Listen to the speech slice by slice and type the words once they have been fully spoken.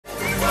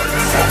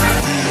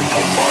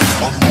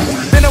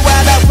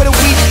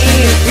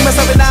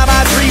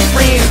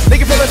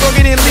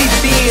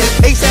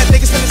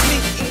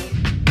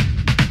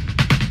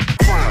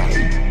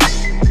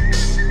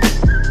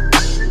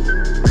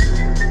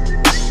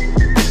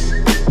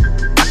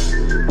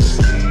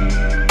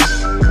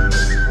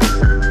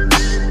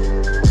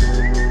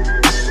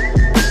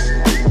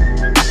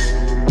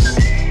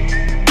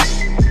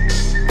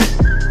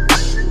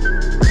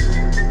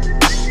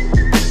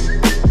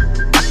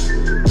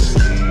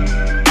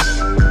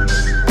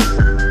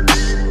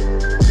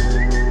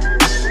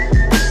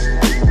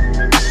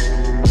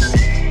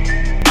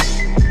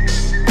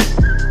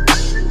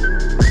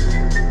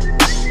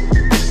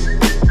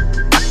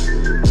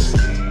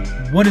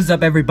What is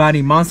up,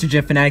 everybody? Monster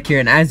Jet Fanatic here,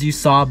 and as you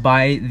saw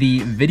by the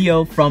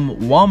video from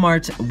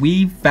Walmart,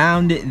 we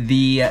found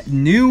the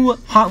new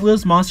Hot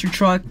Wheels monster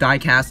truck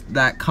diecast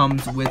that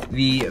comes with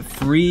the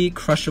free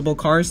crushable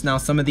cars. Now,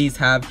 some of these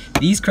have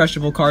these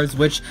crushable cars,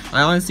 which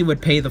I honestly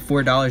would pay the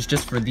 $4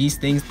 just for these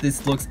things.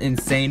 This looks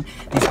insane.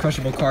 These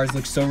crushable cars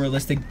look so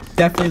realistic.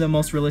 Definitely the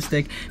most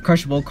realistic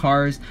crushable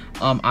cars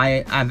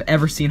I've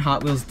ever seen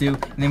Hot Wheels do.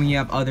 And then you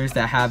have others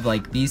that have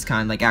like these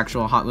kind, like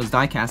actual Hot Wheels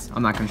diecasts.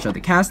 I'm not going to show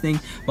the casting,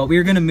 but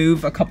we're going to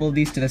move a couple of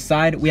these to the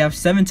side. We have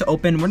 7 to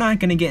open. We're not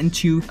going to get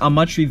into a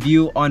much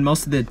review on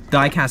most of the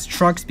diecast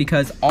trucks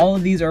because all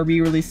of these are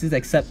re-releases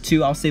except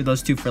 2. I'll save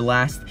those 2 for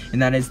last, and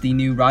that is the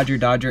new Roger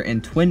Dodger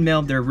and Twin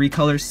Mill. They're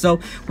recolors. So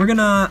we're going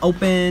to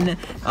open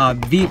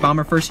V8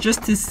 Bomber first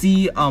just to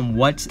see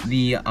what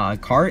the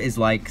car is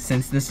like,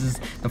 since this is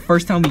the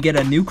first time we get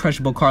a new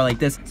crushable car like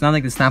this. It's not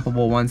like the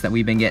snappable ones that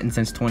we've been getting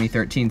since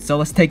 2013. So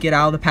let's take it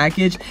out of the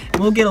package and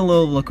we'll get a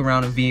little look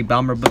around of V8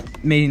 Bomber,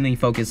 but mainly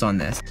focus on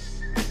this.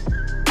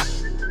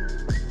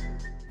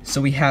 So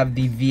we have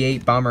the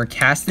V8 Bomber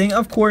casting.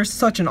 Of course,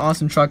 such an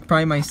awesome truck.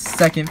 Probably my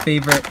second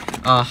favorite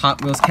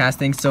Hot Wheels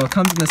casting. So it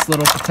comes in this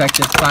little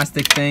protective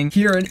plastic thing.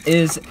 Here it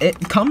is. It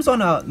comes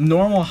on a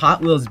normal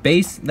Hot Wheels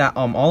base that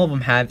all of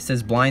them have. It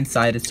says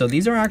blindsided. So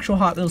these are actual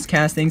Hot Wheels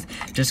castings,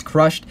 just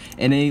crushed,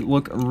 and they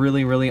look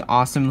really, really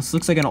awesome. This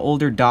looks like an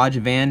older Dodge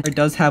van. It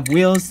does have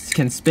wheels,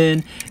 can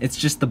spin. It's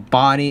just the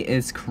body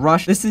is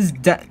crushed. This is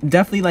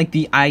definitely like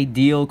the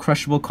ideal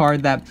crushable car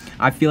that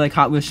I feel like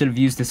Hot Wheels should have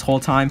used this whole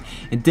time.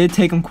 It did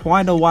take them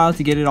quite a while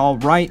to get it all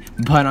right,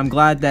 but I'm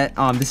glad that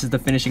this is the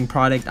finishing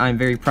product. I'm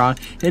very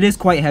proud. It is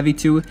quite heavy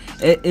too.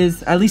 It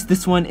is, at least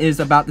this one is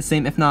about the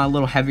same, if not a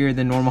little heavier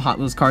than normal Hot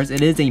Wheels cars.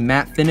 It is a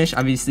matte finish.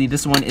 Obviously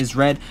this one is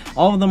red.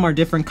 All of them are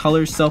different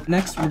colors. So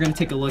next we're going to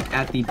take a look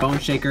at the Bone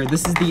Shaker.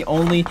 This is the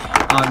only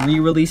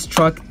re-release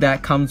truck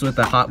that comes with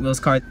a Hot Wheels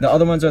car. The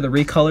other ones are the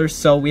recolors.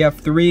 So we have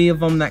 3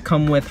 of them that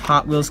come with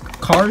Hot Wheels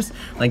cars,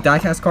 like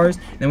diecast cars.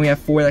 Then we have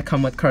 4 that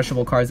come with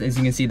crushable cars. As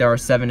you can see, there are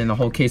 7 in the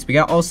whole case. We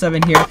got all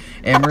 7 here,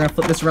 and we're gonna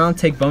flip this around,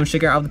 take Bone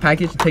Shaker out of the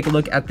package, and take a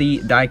look at the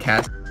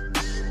diecast.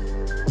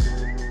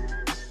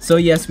 So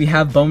yes, we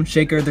have Bone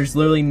Shaker. There's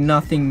literally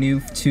nothing new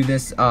to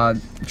this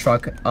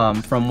truck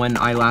from when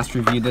I last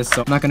reviewed this,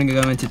 so I'm not going to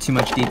go into too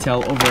much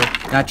detail over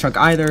that truck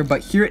either.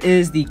 But here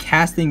is the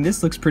casting.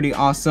 This looks pretty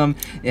awesome.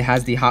 It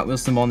has the Hot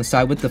Wheels symbol on the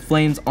side with the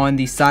flames on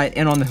the side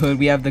and on the hood.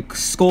 We have the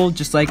skull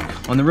just like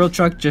on the real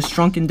truck, just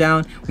shrunken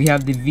down. We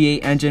have the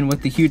V8 engine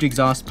with the huge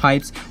exhaust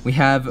pipes. We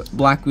have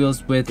black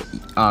wheels with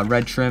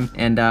red trim,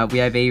 and we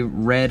have a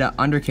red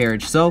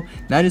undercarriage. So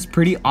that is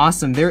pretty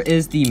awesome. There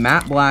is the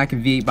matte black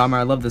V8 Bomber.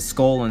 I love the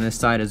skull on this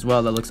side as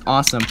well. That looks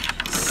awesome.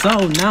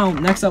 So now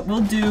next up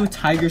we'll do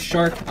Tiger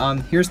Shark.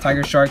 Here's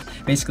Tiger Shark,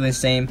 basically the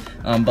same,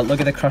 but look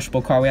at the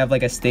crushable car. We have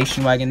like a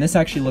station wagon. This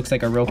actually looks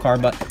like a real car,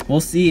 but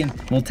we'll see, and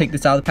we'll take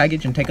this out of the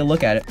package and take a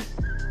look at it.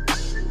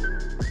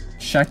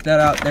 Check that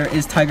out. There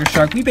is Tiger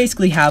Shark. We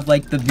basically have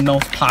like the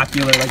most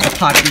popular,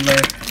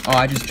 oh,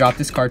 I just dropped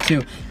this car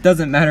too.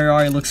 Doesn't matter, it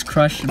already looks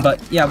crushed,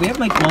 but yeah, we have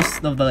like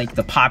most of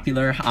the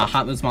popular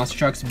Hot Wheels monster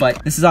trucks,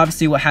 but this is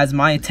obviously what has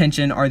my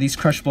attention are these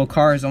crushable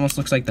cars. Almost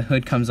looks like the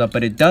hood comes up,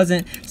 but it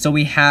doesn't. So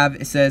we have,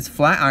 it says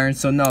Flatiron,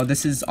 so no,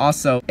 this is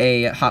also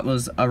a Hot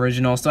Wheels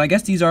original. So I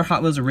guess these are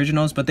Hot Wheels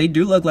originals, but they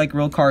do look like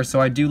real cars,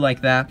 so I do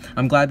like that.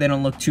 I'm glad they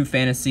don't look too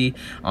fantasy,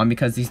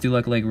 because these do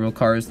look like real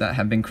cars that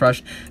have been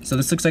crushed. So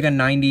this looks like a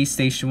 90s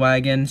station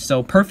wagon,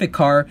 so perfect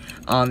car.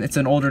 It's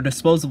an older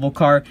disposable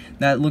car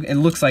that it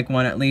looks like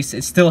one, at least.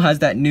 It still has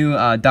that new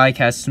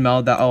diecast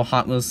smell that all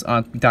Hot Wheels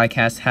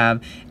diecasts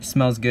have. It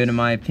smells good in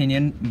my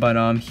opinion.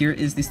 But here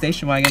is the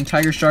station wagon.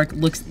 Tiger Shark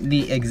looks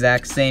the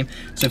exact same.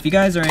 So if you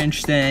guys are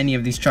interested in any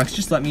of these trucks,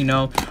 just let me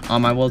know.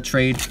 I will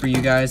trade for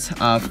you guys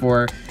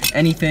for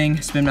anything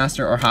Spin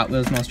Master or Hot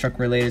Wheels monster truck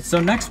related. So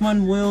next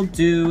one we'll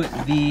do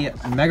the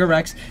Mega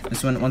Rex.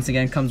 This one once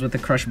again comes with a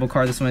crushable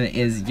car. This one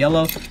is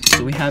yellow.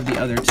 So we have the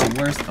other 2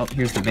 worst. Oh,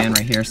 here's the van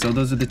right here. So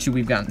those are the 2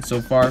 we've gotten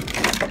so far,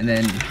 and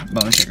then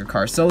Bone Shaker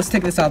car. So let's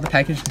take this out of the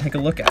package and take a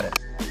look at it.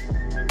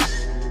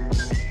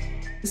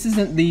 This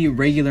isn't the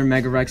regular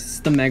Mega Rex. It's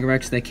the Mega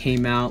Rex that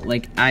came out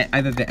like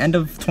either the end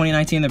of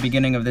 2019 or the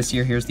beginning of this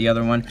year. Here's the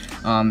other one.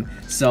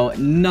 So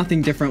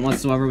nothing different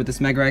whatsoever with this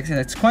Mega Rex.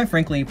 It's quite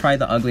frankly probably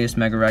the ugliest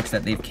Mega Rex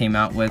that they've came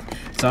out with.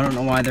 So I don't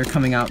know why they're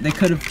coming out. They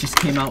could have just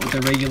came out with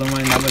the regular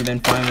one. That would have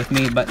been fine with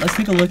me. But let's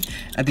take a look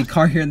at the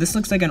car here. This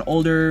looks like an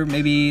older,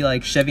 maybe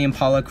like Chevy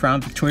Impala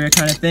Crown Victoria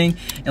kind of thing.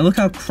 And look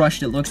how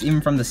crushed it looks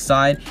even from the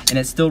side. And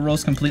it still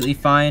rolls completely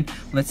fine.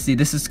 Let's see.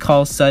 This is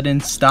called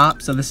Sudden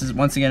Stop. So this is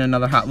once again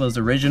another Hot Wheels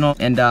original,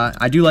 and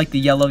I do like the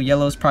yellow.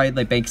 Yellow is probably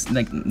like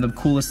the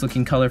coolest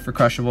looking color for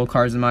crushable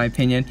cars in my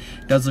opinion.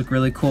 It does look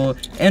really cool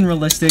and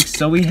realistic.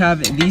 So we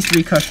have these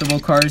 3 crushable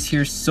cars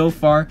here so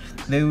far.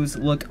 Those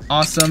look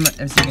awesome,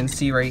 as you can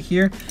see right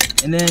here.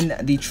 And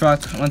then the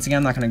truck, once again,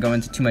 I'm not going to go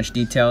into too much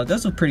detail. It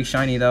does look pretty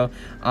shiny though.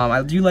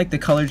 I do like the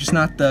color, just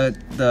not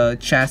the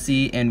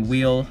chassis and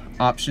wheel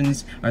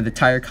options, or the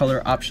tire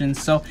color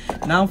options. So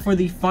now for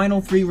the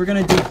final 3, we're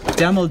gonna do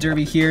Demo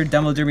Derby here.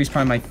 Demo Derby is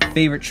probably my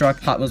favorite truck,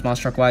 Hot Wheels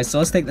Monster Truck wise. So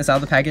let's take this out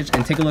of the package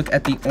and take a look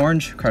at the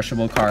orange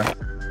crushable car.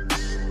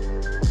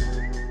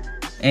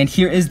 And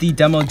here is the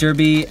Demo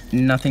Derby.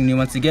 Nothing new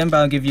once again, but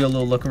I'll give you a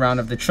little look around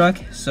of the truck.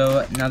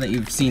 So now that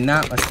you've seen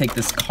that, let's take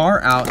this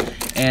car out.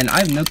 And I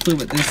have no clue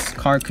what this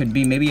car could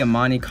be. Maybe a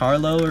Monte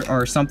Carlo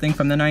or something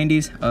from the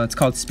 90s. It's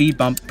called Speed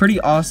Bump. Pretty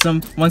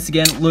awesome. Once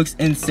again, looks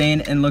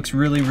insane and looks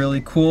really,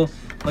 really cool.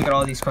 Look at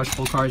all these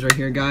crushable cars right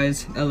here,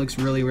 guys. That looks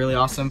really, really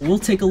awesome. We'll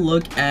take a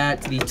look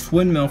at the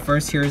twin mill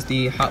first. Here's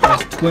the Hot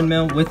Wheels twin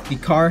mill with the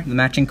car, the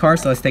matching car.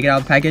 So let's take it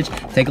out of the package,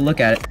 take a look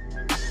at it.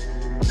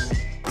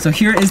 So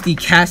here is the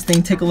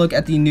casting. Take a look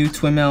at the new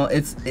twin mill.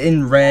 It's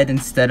in red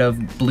instead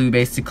of blue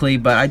basically,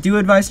 but I do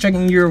advise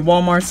checking your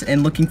Walmarts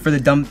and looking for the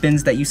dump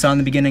bins that you saw in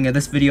the beginning of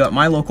this video at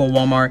my local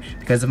Walmart,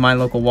 because if my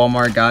local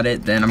Walmart got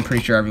it, then I'm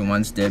pretty sure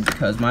everyone's did,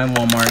 because my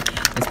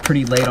Walmart is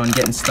pretty late on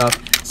getting stuff.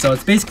 So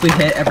it's basically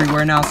hit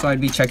everywhere now, so I'd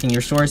be checking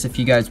your source if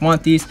you guys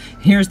want these.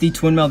 Here's the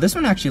twin mill. This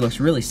one actually looks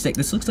really sick.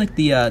 This looks like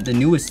the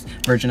newest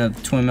version of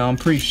the twin mill. I'm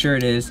pretty sure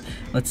it is.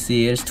 Let's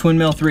see, it's twin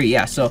mill 3.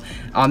 Yeah, so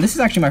this is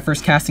actually my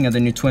first casting of the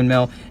new twin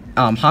mill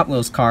Hot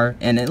Wheels car,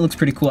 and it looks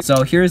pretty cool.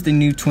 So here's the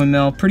new twin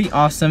mill. Pretty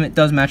awesome. It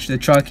does match the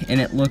truck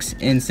and it looks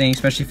insane,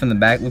 especially from the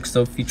back. It looks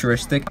so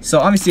futuristic. So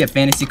obviously a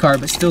fantasy car,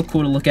 but still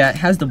cool to look at. It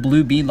has the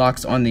blue bead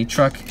locks on the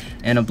truck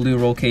and a blue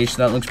roll cage, so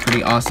that looks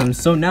pretty awesome.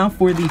 So now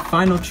for the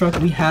final truck,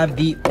 we have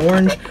the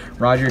orange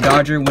Roger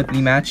Dodger with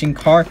the matching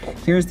car.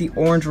 Here's the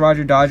orange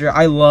Roger Dodger.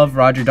 I love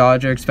Roger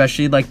Dodger,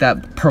 especially like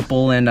that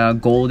purple and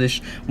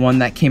goldish one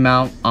that came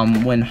out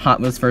when Hot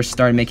Wheels first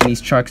started making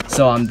these trucks.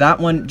 So that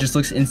one just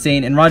looks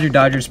insane, and Roger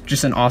Dodger's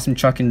just an awesome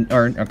truck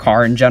or a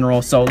car in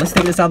general. So let's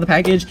take this out of the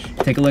package,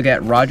 take a look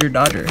at Roger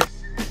Dodger.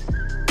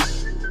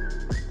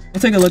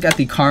 We'll take a look at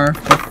the car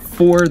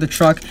for the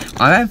truck.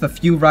 I have a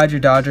few Roger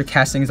Dodger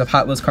castings of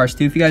Hot Wheels cars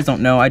too. If you guys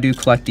don't know, I do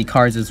collect the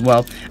cars as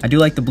well. I do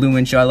like the blue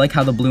windshield. I like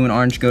how the blue and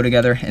orange go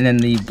together, and then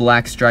the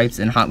black stripes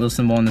and Hot Wheels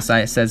symbol on the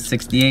side. It says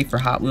 68 for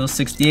Hot Wheels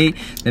 68.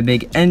 The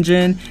big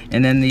engine,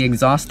 and then the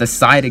exhaust, the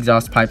side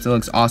exhaust pipes. It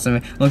looks awesome.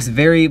 It looks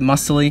very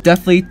muscly.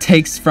 Definitely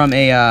takes from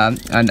a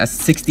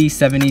 60s,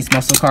 70s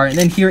muscle car. And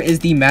then here is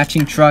the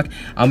matching truck.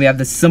 We have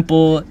the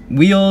simple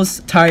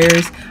wheels,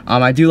 tires.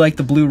 I do like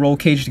the blue roll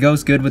cage. It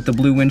goes good with the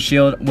blue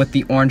windshield with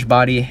the orange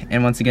body,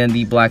 and once again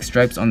the black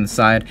stripes on the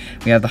side.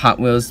 We have the Hot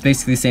Wheels,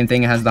 basically the same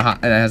thing. It has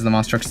the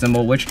Monster Truck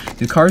symbol, which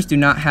the cars do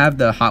not have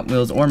the Hot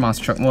Wheels or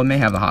Monster Truck. Well, it may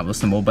have the Hot Wheels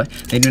symbol, but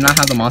they do not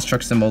have the Monster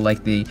Truck symbol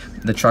like the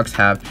trucks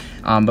have.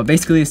 But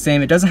basically the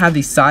same. It doesn't have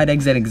the side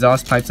exit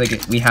exhaust pipes like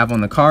we have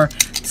on the car.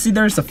 See,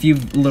 there's a few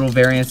little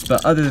variants,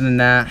 but other than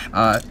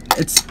that,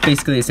 it's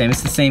basically the same.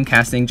 It's the same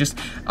casting, just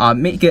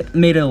made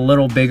it a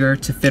little bigger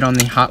to fit on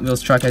the Hot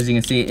Wheels truck. As you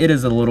can see, it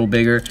is a little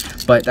bigger,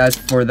 but that's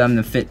for them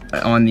to fit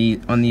on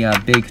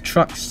the big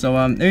trucks. So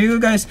there you go,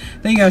 guys.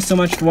 Thank you guys so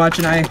much for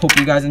watching. I hope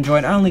you guys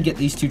enjoyed. I only get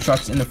these 2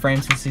 trucks in the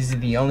frame since these are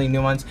the only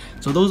new ones.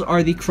 So those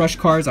are the Crush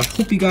cars. I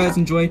hope you guys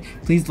enjoyed.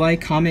 Please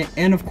like, comment,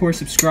 and of course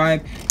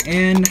subscribe,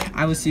 and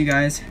I will see you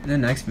guys in the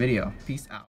next video. Peace out.